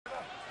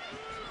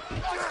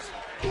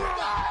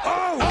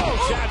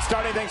Oh, Chad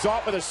starting things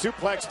off with a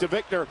suplex to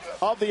Victor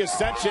of the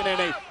Ascension,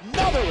 and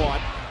another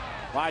one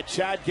by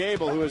Chad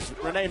Gable, who, as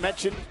Renee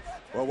mentioned,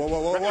 Whoa.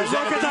 Look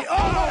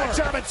at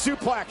the German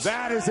suplex.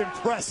 That is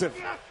impressive.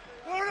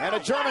 And a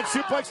German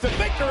suplex to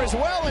Victor as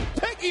well, and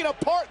picking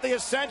apart the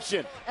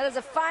Ascension. That is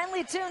a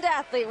finely tuned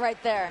athlete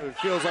right there. It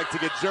feels like to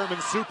get German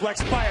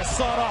suplexed by a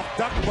sawed-off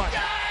duck butt.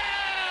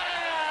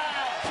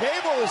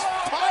 Gable is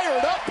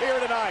fired up here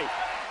tonight.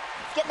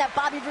 Getting that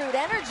Bobby Roode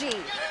energy.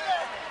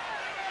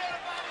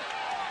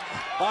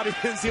 Bobby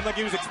didn't seem like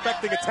he was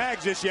expecting a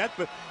tag just yet,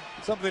 but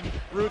something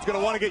Roode's going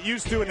to want to get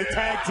used to in the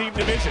tag team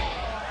division.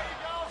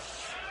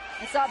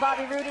 I saw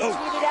Bobby Roode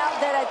tweeted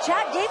out that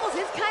Chad Gable's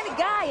his kind of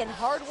guy, and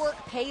hard work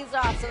pays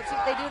off. So let's see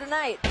what they do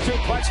tonight.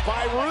 Suplex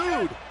by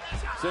Roode.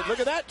 So look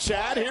at that,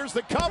 Chad. Here's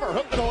the cover.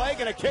 Hook to the leg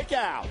and a kick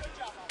out.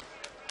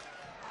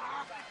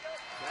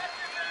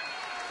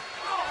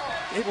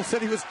 Gable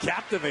said he was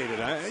captivated.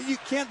 You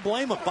can't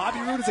blame him. Bobby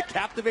Roode is a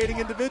captivating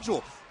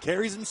individual.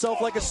 Carries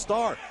himself like a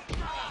star.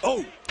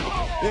 Oh,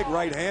 big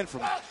right hand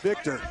from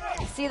Victor.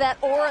 See that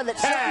aura that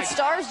certain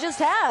stars just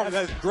have.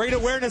 That's great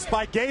awareness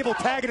by Gable,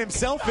 tagging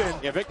himself in.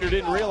 Yeah, Victor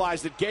didn't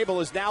realize that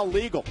Gable is now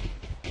legal.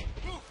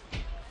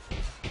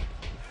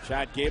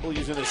 Chad Gable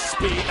using his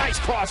speed. Nice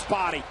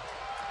crossbody.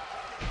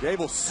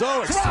 Gable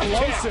so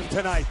explosive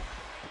tonight.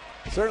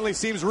 Certainly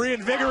seems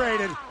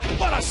reinvigorated.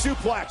 What a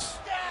suplex.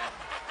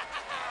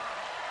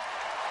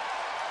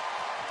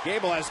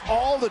 Gable has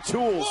all the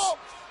tools.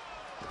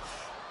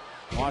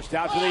 Launched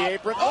out to the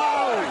apron.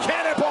 Oh,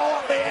 cannonball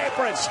up the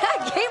apron.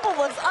 Chad Gable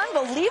was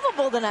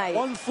unbelievable tonight.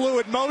 One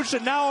fluid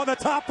motion now on the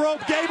top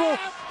rope. Gable,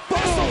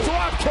 Bristol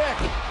drop kick.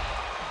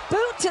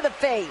 Boot to the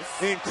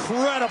face.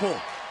 Incredible.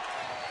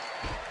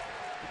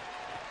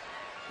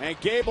 And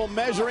Gable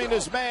measuring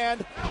his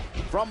man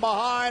from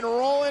behind,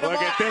 rolling him up.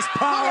 Look at this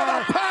power. Look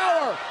at the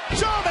power.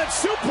 German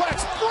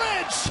suplex,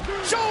 bridge,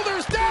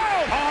 shoulders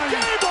down.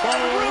 Gable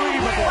and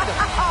Roode win.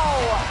 Wow.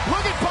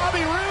 Look at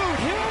Bobby Roode.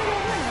 Here are the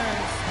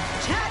winners,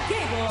 Chad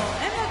Gable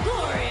and the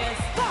glorious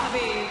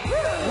Bobby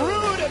Roode.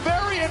 Roode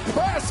very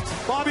impressed.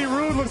 Bobby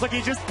Roode looks like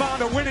he just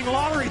found a winning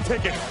lottery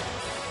ticket.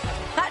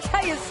 That's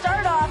how you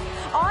start off.